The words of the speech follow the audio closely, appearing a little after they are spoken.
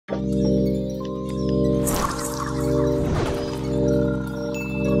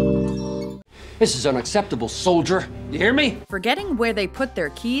This is unacceptable, soldier. You hear me? Forgetting where they put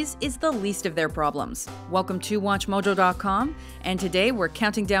their keys is the least of their problems. Welcome to WatchMojo.com, and today we're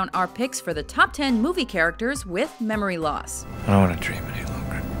counting down our picks for the top 10 movie characters with memory loss. I don't want to dream any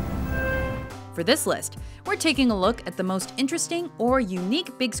longer. For this list, we're taking a look at the most interesting or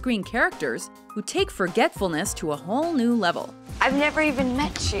unique big screen characters who take forgetfulness to a whole new level. I've never even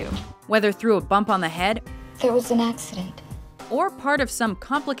met you. Whether through a bump on the head, There was an accident. or part of some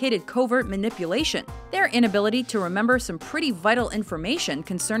complicated covert manipulation, their inability to remember some pretty vital information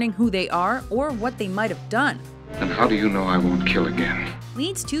concerning who they are or what they might have done And how do you know I won't kill again?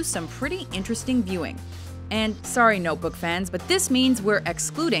 leads to some pretty interesting viewing. And sorry, Notebook fans, but this means we're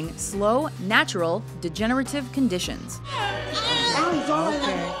excluding slow, natural, degenerative conditions.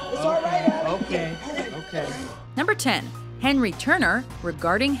 Okay. Number 10, Henry Turner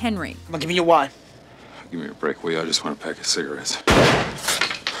regarding Henry. Come on, give me your wine. Give me a break, will you? I just want a pack of cigarettes.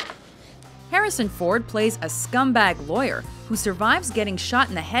 Harrison Ford plays a scumbag lawyer who survives getting shot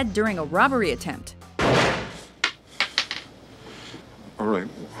in the head during a robbery attempt. All right,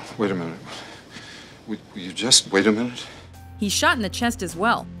 wait a minute. Will you just wait a minute? He's shot in the chest as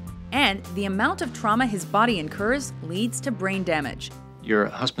well, and the amount of trauma his body incurs leads to brain damage. Your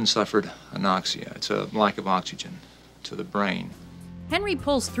husband suffered anoxia. It's a lack of oxygen to the brain. Henry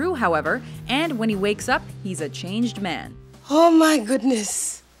pulls through, however, and when he wakes up, he's a changed man. Oh my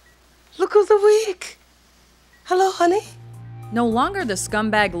goodness. Look who's awake. Hello, honey. No longer the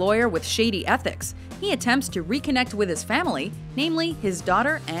scumbag lawyer with shady ethics, he attempts to reconnect with his family, namely his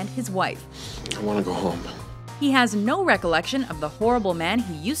daughter and his wife. I want to go home. He has no recollection of the horrible man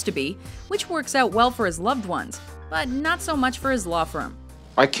he used to be, which works out well for his loved ones, but not so much for his law firm.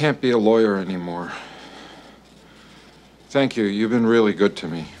 I can't be a lawyer anymore. Thank you. You've been really good to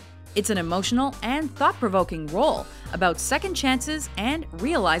me. It's an emotional and thought-provoking role about second chances and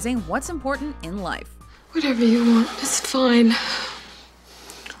realizing what's important in life. Whatever you want is fine.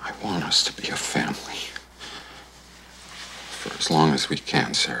 I want us to be a family. For as long as we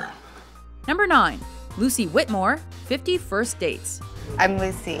can, Sarah. Number 9, Lucy Whitmore, 50 First Dates. I'm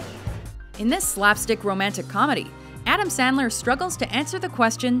Lucy. In this slapstick romantic comedy, Adam Sandler struggles to answer the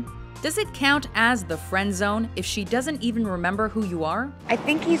question, does it count as the friend zone if she doesn't even remember who you are? I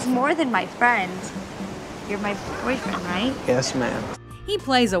think he's more than my friend. You're my boyfriend, right? Yes, ma'am. He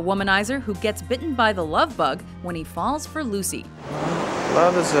plays a womanizer who gets bitten by the love bug when he falls for Lucy.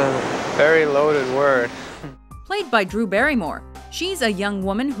 Love is a very loaded word. Played by Drew Barrymore, she's a young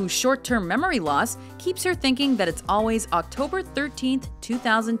woman whose short-term memory loss keeps her thinking that it's always October 13th,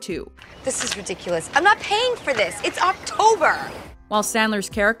 2002. This is ridiculous. I'm not paying for this. It's October. While Sandler's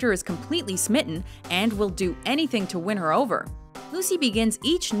character is completely smitten and will do anything to win her over, Lucy begins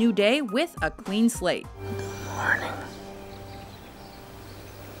each new day with a clean slate. Morning.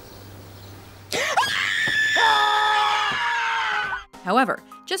 However,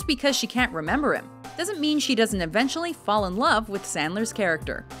 just because she can't remember him doesn't mean she doesn't eventually fall in love with Sandler's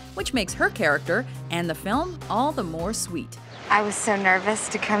character, which makes her character and the film all the more sweet. I was so nervous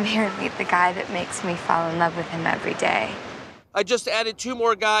to come here and meet the guy that makes me fall in love with him every day. I just added 2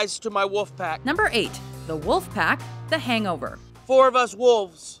 more guys to my wolf pack. Number 8, The Wolf Pack, The Hangover. 4 of us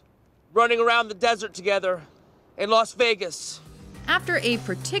wolves running around the desert together in Las Vegas. After a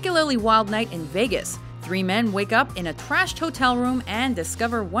particularly wild night in Vegas, 3 men wake up in a trashed hotel room and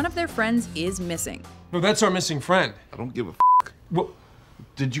discover one of their friends is missing. No, that's our missing friend. I don't give a Well,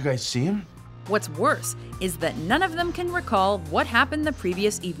 did you guys see him? What's worse is that none of them can recall what happened the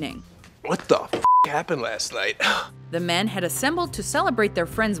previous evening. What the happened last night? The men had assembled to celebrate their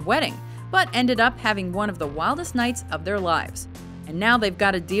friend's wedding, but ended up having one of the wildest nights of their lives. And now they've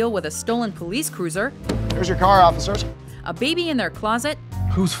got to deal with a stolen police cruiser, Here's your car, officers. a baby in their closet,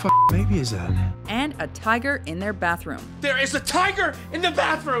 Whose baby is that? and a tiger in their bathroom. There is a tiger in the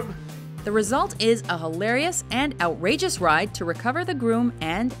bathroom! The result is a hilarious and outrageous ride to recover the groom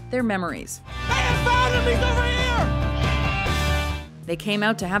and their memories. I have found him! He's over here! They came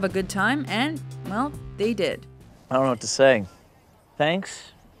out to have a good time, and, well, they did. I don't know what to say.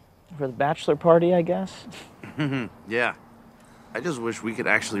 Thanks for the bachelor party, I guess. Yeah. I just wish we could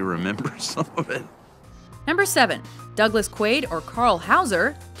actually remember some of it. Number 7, Douglas Quaid or Carl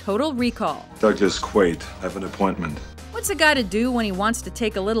Hauser, Total Recall. Douglas Quaid, I have an appointment. What's a guy to do when he wants to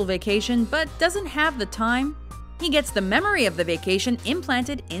take a little vacation but doesn't have the time? He gets the memory of the vacation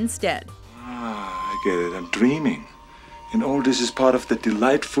implanted instead. Ah, I get it. I'm dreaming. And all this is part of the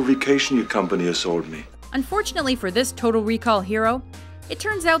delightful vacation your company has sold me. Unfortunately for this Total Recall hero, it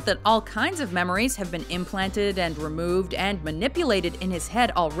turns out that all kinds of memories have been implanted and removed and manipulated in his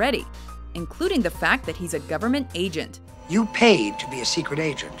head already, including the fact that he's a government agent. You paid to be a secret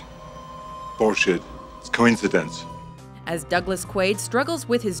agent. Bullshit. It's coincidence. As Douglas Quaid struggles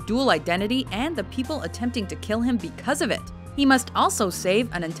with his dual identity and the people attempting to kill him because of it, he must also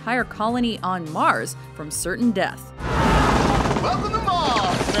save an entire colony on Mars from certain death. Welcome to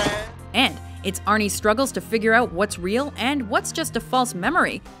Mars, man! And it's Arnie's struggles to figure out what's real and what's just a false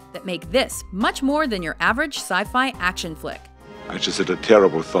memory that make this much more than your average sci-fi action flick. I just had a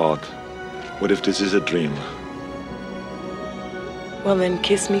terrible thought. What if this is a dream? Well, then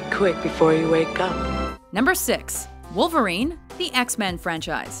kiss me quick before you wake up. Number 6. Wolverine, the X-Men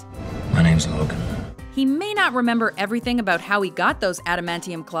franchise. My name's Logan. He may not remember everything about how he got those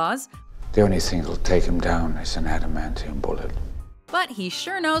adamantium claws. The only thing that'll take him down is an adamantium bullet. But he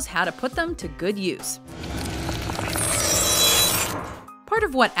sure knows how to put them to good use. Part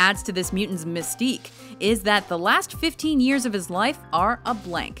of what adds to this mutant's mystique is that the last 15 years of his life are a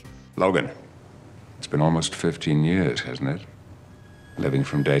blank. Logan, it's been almost 15 years, hasn't it? Living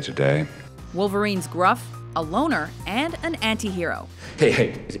from day to day. Wolverine's gruff, a loner, and an anti-hero.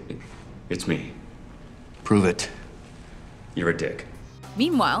 Hey, it's me. Prove it. You're a dick.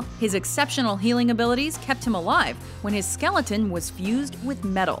 Meanwhile, his exceptional healing abilities kept him alive when his skeleton was fused with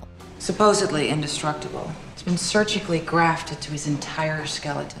metal. Supposedly indestructible. It's been surgically grafted to his entire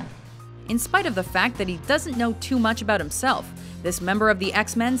skeleton. In spite of the fact that he doesn't know too much about himself, this member of the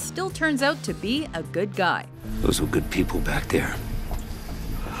X-Men still turns out to be a good guy. Those were good people back there.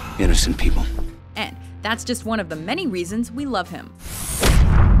 Innocent people. And that's just one of the many reasons we love him.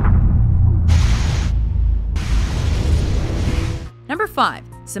 Number 5.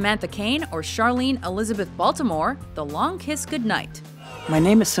 Samantha Cain or Charlene Elizabeth Baltimore, The Long Kiss Goodnight. My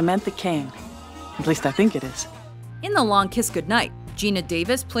name is Samantha Cain. At least I think it is. In The Long Kiss Goodnight, Gina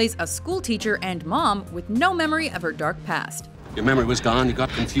Davis plays a schoolteacher and mom with no memory of her dark past. Your memory was gone, you got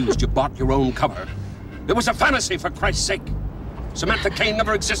confused, you bought your own cover. It was a fantasy, for Christ's sake. Samantha Cain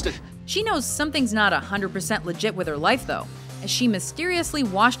never existed. She knows something's not 100% legit with her life, though, as she mysteriously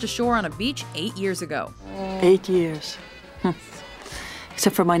washed ashore on a beach 8 years ago. 8 years.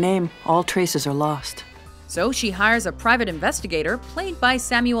 Except for my name, all traces are lost. So she hires a private investigator, played by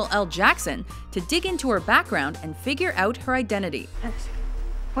Samuel L. Jackson, to dig into her background and figure out her identity.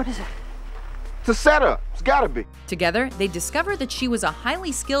 What is it? It's a setup. It's gotta be. Together, they discover that she was a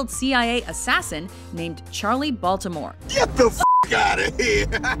highly skilled CIA assassin named Charlie Baltimore. Get the f*** out of here!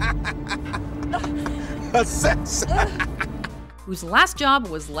 Assassin! Whose last job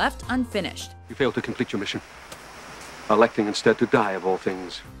was left unfinished. You failed to complete your mission, electing instead to die of all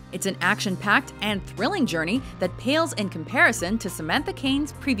things. It's an action-packed and thrilling journey that pales in comparison to Samantha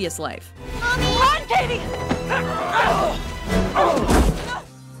Cain's previous life. Mommy! Run, Katie!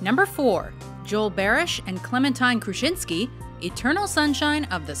 Number 4. Joel Barish and Clementine Kruczynski, Eternal Sunshine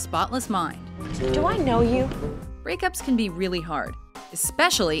of the Spotless Mind. Do I know you? Breakups can be really hard,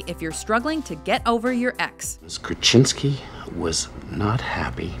 especially if you're struggling to get over your ex. Ms. Kruczynski was not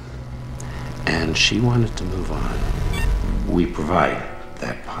happy, and she wanted to move on. We provide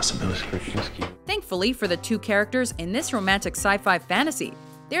that possibility. Thankfully for the two characters in this romantic sci-fi fantasy,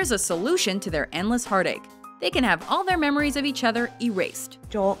 there's a solution to their endless heartache. They can have all their memories of each other erased.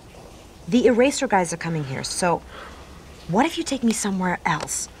 Joel, the eraser guys are coming here, so what if you take me somewhere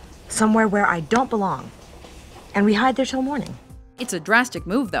else? Somewhere where I don't belong, and we hide there till morning? It's a drastic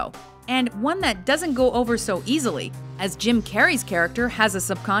move, though, and one that doesn't go over so easily, as Jim Carrey's character has a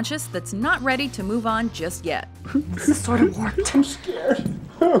subconscious that's not ready to move on just yet. This is sort of warped. I'm scared.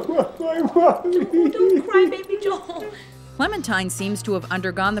 Don't cry, baby Joel. Clementine seems to have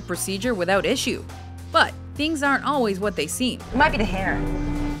undergone the procedure without issue, but things aren't always what they seem. It might be the hair.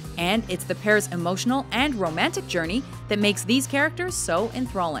 And it's the pair's emotional and romantic journey that makes these characters so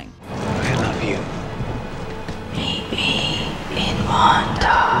enthralling. I love you. Maybe in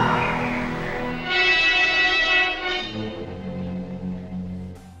wonder.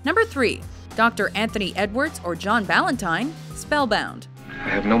 Number 3. Dr. Anthony Edwards or John Ballantyne, Spellbound. I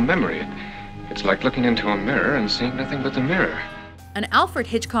have no memory. It's like looking into a mirror and seeing nothing but the mirror. An Alfred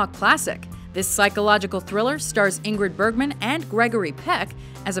Hitchcock classic, this psychological thriller stars Ingrid Bergman and Gregory Peck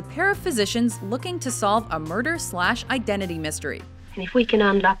as a pair of physicians looking to solve a murder/identity mystery. And if we can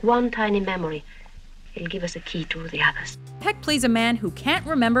unlock one tiny memory, it'll give us a key to the others. Peck plays a man who can't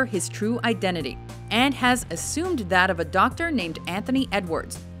remember his true identity and has assumed that of a doctor named Anthony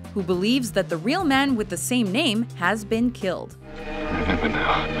Edwards, who believes that the real man with the same name has been killed. Remember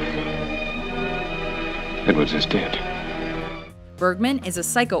now. Edwards is dead. Bergman is a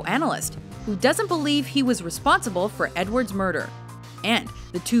psychoanalyst who doesn't believe he was responsible for Edwards' murder. And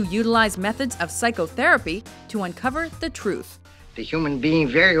the two utilize methods of psychotherapy to uncover the truth. The human being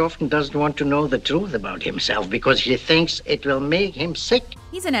very often doesn't want to know the truth about himself because he thinks it will make him sick.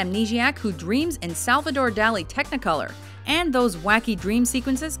 He's an amnesiac who dreams in Salvador Dali Technicolor, and those wacky dream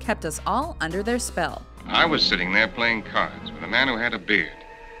sequences kept us all under their spell. I was sitting there playing cards with a man who had a beard.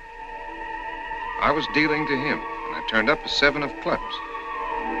 I was dealing to him, and I turned up a 7 of clubs.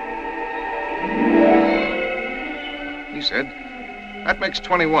 He said, "That makes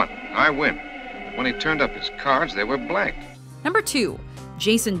 21. I win." When he turned up his cards, they were blank. Number 2,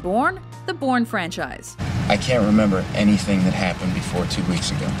 Jason Bourne, the Bourne franchise. I can't remember anything that happened before 2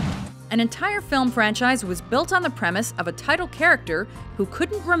 weeks ago. An entire film franchise was built on the premise of a title character who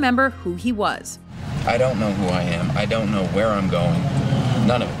couldn't remember who he was. I don't know who I am. I don't know where I'm going.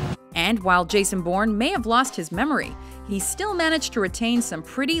 None of it. And while Jason Bourne may have lost his memory, he still managed to retain some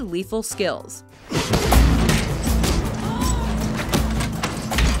pretty lethal skills.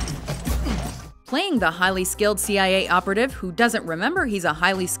 Playing the highly skilled CIA operative who doesn't remember he's a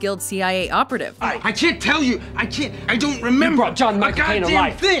highly skilled CIA operative. I can't tell you. I don't remember. You brought John McCain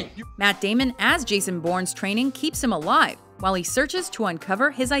alive. Thing. Matt Damon as Jason Bourne's training keeps him alive while he searches to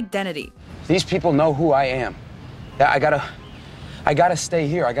uncover his identity. These people know who I am. I gotta stay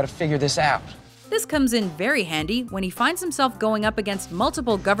here. I gotta figure this out. This comes in very handy when he finds himself going up against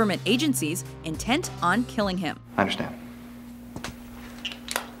multiple government agencies intent on killing him. I understand.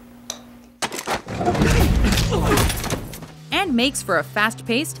 And makes for a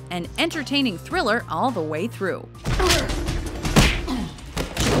fast-paced and entertaining thriller all the way through.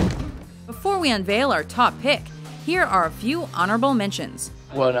 Before we unveil our top pick, here are a few honorable mentions.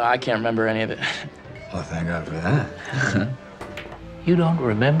 Well, no, I can't remember any of it. Well, thank God for that. You don't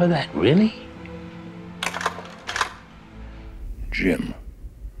remember that, really? Jim.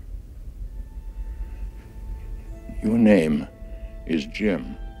 Your name is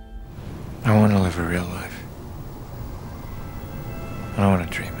Jim. I want to live a real life. I don't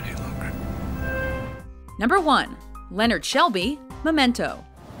want to dream any longer. Number 1, Leonard Shelby, Memento.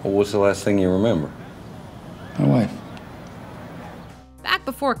 Well, what's the last thing you remember? My wife. Back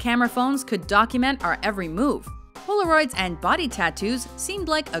before camera phones could document our every move, Polaroids and body tattoos seemed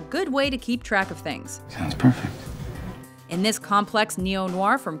like a good way to keep track of things. Sounds perfect. In this complex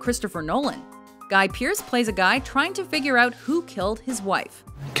neo-noir from Christopher Nolan, Guy Pearce plays a guy trying to figure out who killed his wife.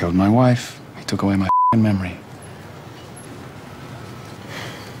 He killed my wife. He took away my memory.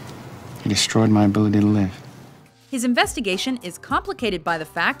 He destroyed my ability to live. His investigation is complicated by the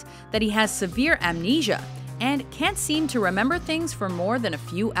fact that he has severe amnesia and can't seem to remember things for more than a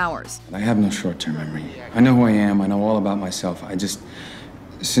few hours. I have no short-term memory. I know who I am. I know all about myself.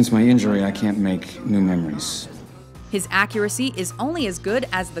 Since my injury, I can't make new memories. His accuracy is only as good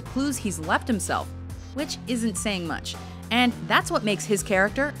as the clues he's left himself, which isn't saying much. And that's what makes his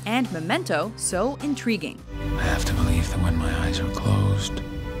character and Memento so intriguing. I have to believe that when my eyes are closed,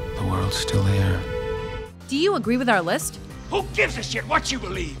 the world's still there. Do you agree with our list? Who gives a shit what you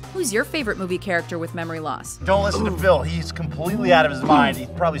believe? Who's your favorite movie character with memory loss? Don't listen to Phil. He's completely out of his mind. He's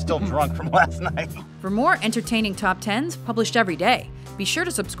probably still drunk from last night. For more entertaining top 10s published every day, be sure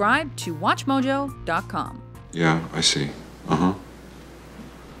to subscribe to WatchMojo.com. Yeah, I see. Uh-huh.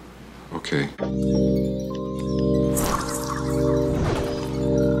 Okay.